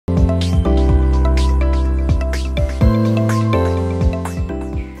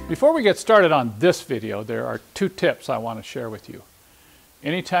Before we get started on this video, there are two tips I want to share with you.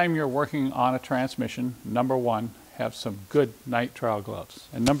 Anytime you're working on a transmission, number one, have some good night trial gloves.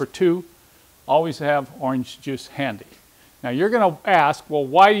 And number two, always have orange juice handy. Now you're going to ask, well,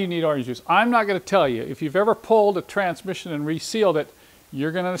 why do you need orange juice? I'm not going to tell you. If you've ever pulled a transmission and resealed it,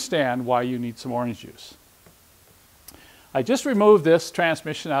 you're going to understand why you need some orange juice. I just removed this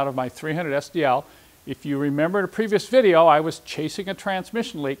transmission out of my 300 SDL. If you remember in a previous video, I was chasing a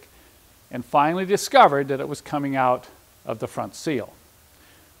transmission leak and finally discovered that it was coming out of the front seal.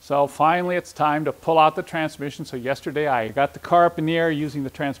 So finally it's time to pull out the transmission. So yesterday I got the car up in the air using the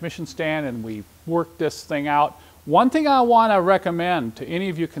transmission stand and we worked this thing out. One thing I want to recommend to any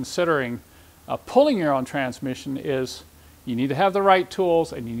of you considering pulling your own transmission is you need to have the right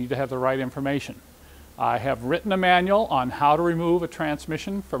tools and you need to have the right information. I have written a manual on how to remove a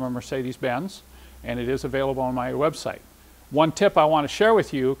transmission from a Mercedes Benz, and it is available on my website. One tip I want to share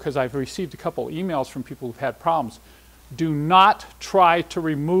with you, because I've received a couple emails from people who've had problems, do not try to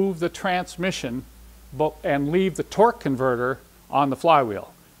remove the transmission and leave the torque converter on the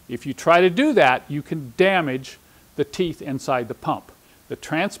flywheel. If you try to do that, you can damage the teeth inside the pump. The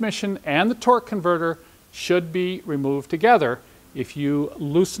transmission and the torque converter should be removed together. If you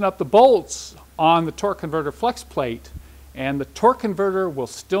loosen up the bolts on the torque converter flex plate and the torque converter will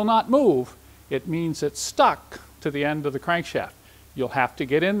still not move, it means it's stuck to the end of the crankshaft. You'll have to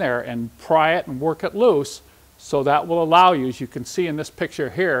get in there and pry it and work it loose, so that will allow you, as you can see in this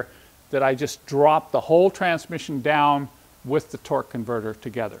picture here, that I just dropped the whole transmission down with the torque converter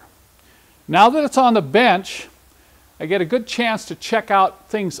together. Now that it's on the bench, I get a good chance to check out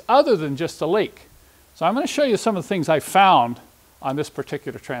things other than just a leak. So I'm going to show you some of the things I found on this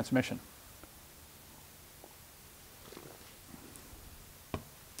particular transmission.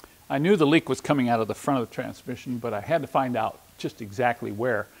 I knew the leak was coming out of the front of the transmission, but I had to find out just exactly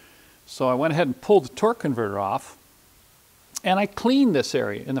where. So I went ahead and pulled the torque converter off, and I cleaned this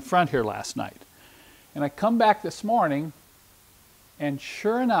area in the front here last night. And I come back this morning, and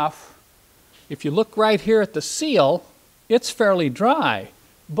sure enough, if you look right here at the seal, it's fairly dry.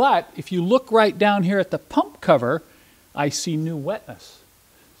 But if you look right down here at the pump cover, I see new wetness.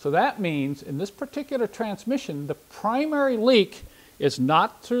 So that means in this particular transmission, the primary leak is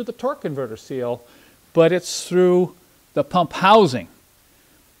not through the torque converter seal, but it's through the pump housing.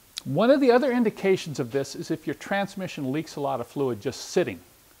 One of the other indications of this is if your transmission leaks a lot of fluid just sitting.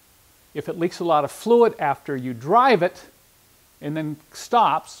 If it leaks a lot of fluid after you drive it and then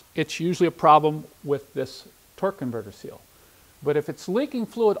stops, it's usually a problem with this torque converter seal. But if it's leaking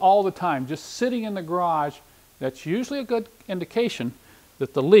fluid all the time, just sitting in the garage, that's usually a good indication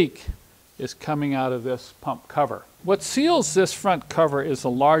that the leak is coming out of this pump cover. What seals this front cover is a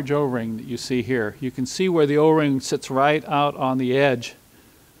large O-ring that you see here. You can see where the O-ring sits right out on the edge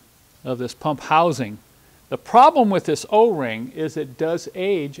of this pump housing. The problem with this O-ring is it does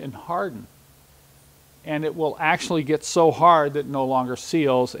age and harden. And it will actually get so hard that it no longer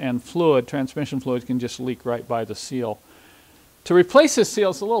seals, and fluid, transmission fluid, can just leak right by the seal. To replace this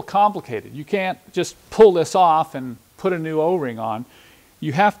seal is a little complicated. You can't just pull this off and put a new O-ring on.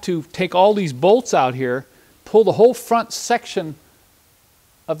 You have to take all these bolts out here, pull the whole front section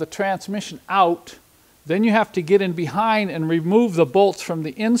of the transmission out, then you have to get in behind and remove the bolts from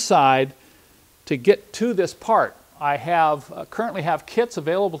the inside to get to this part. I currently have kits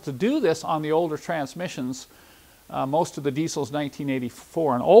available to do this on the older transmissions. Most of the diesels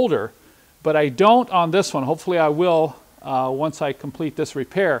 1984 and older, but I don't on this one. Hopefully I will once I complete this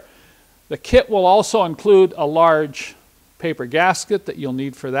repair. The kit will also include a large paper gasket that you'll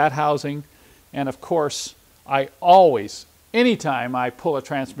need for that housing, and of course I always, anytime I pull a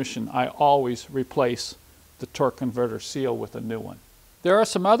transmission, I always replace the torque converter seal with a new one. There are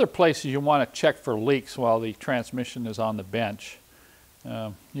some other places you want to check for leaks while the transmission is on the bench.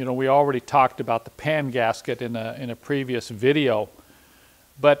 You know, we already talked about the pan gasket in a previous video,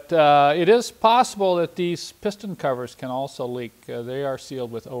 but it is possible that these piston covers can also leak. They are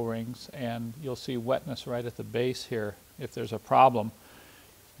sealed with O-rings, and you'll see wetness right at the base here if there's a problem.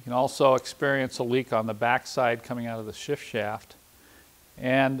 You can also experience a leak on the back side coming out of the shift shaft,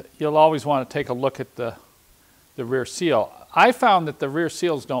 and you'll always want to take a look at the rear seal. I found that the rear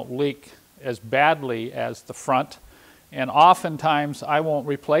seals don't leak as badly as the front, and oftentimes I won't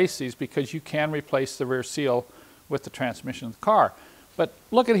replace these because you can replace the rear seal with the transmission of the car. But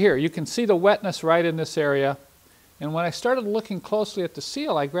look at here, you can see the wetness right in this area, and when I started looking closely at the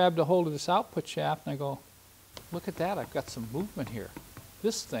seal, I grabbed a hold of this output shaft and I go, look at that, I've got some movement here.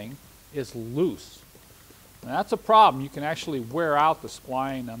 This thing is loose. Now that's a problem. You can actually wear out the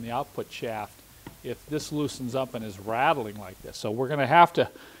spline on the output shaft if this loosens up and is rattling like this. So we're going to have to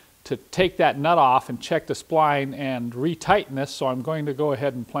to take that nut off and check the spline and retighten this, so I'm going to go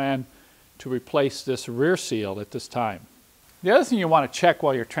ahead and plan to replace this rear seal at this time. The other thing you want to check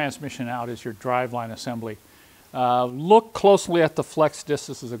while your transmission out is your driveline assembly. Look closely at the flex discs.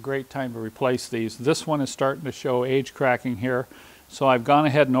 This is a great time to replace these. This one is starting to show age cracking here, so I've gone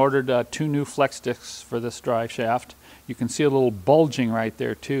ahead and ordered 2 new flex discs for this drive shaft. You can see a little bulging right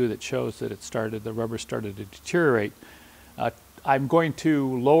there too that shows that the rubber started to deteriorate. I'm going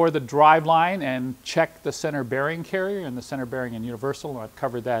to lower the drive line and check the center bearing carrier and the center bearing and universal, and I've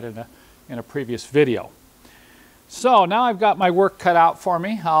covered that in a previous video. So now I've got my work cut out for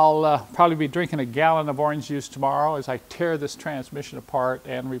me. I'll probably be drinking a gallon of orange juice tomorrow as I tear this transmission apart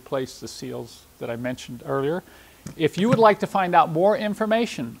and replace the seals that I mentioned earlier. If you would like to find out more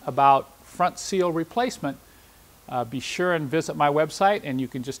information about front seal replacement, be sure and visit my website, and you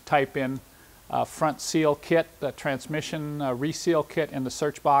can just type in front seal kit, the transmission reseal kit in the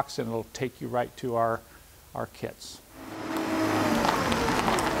search box, and it'll take you right to our kits.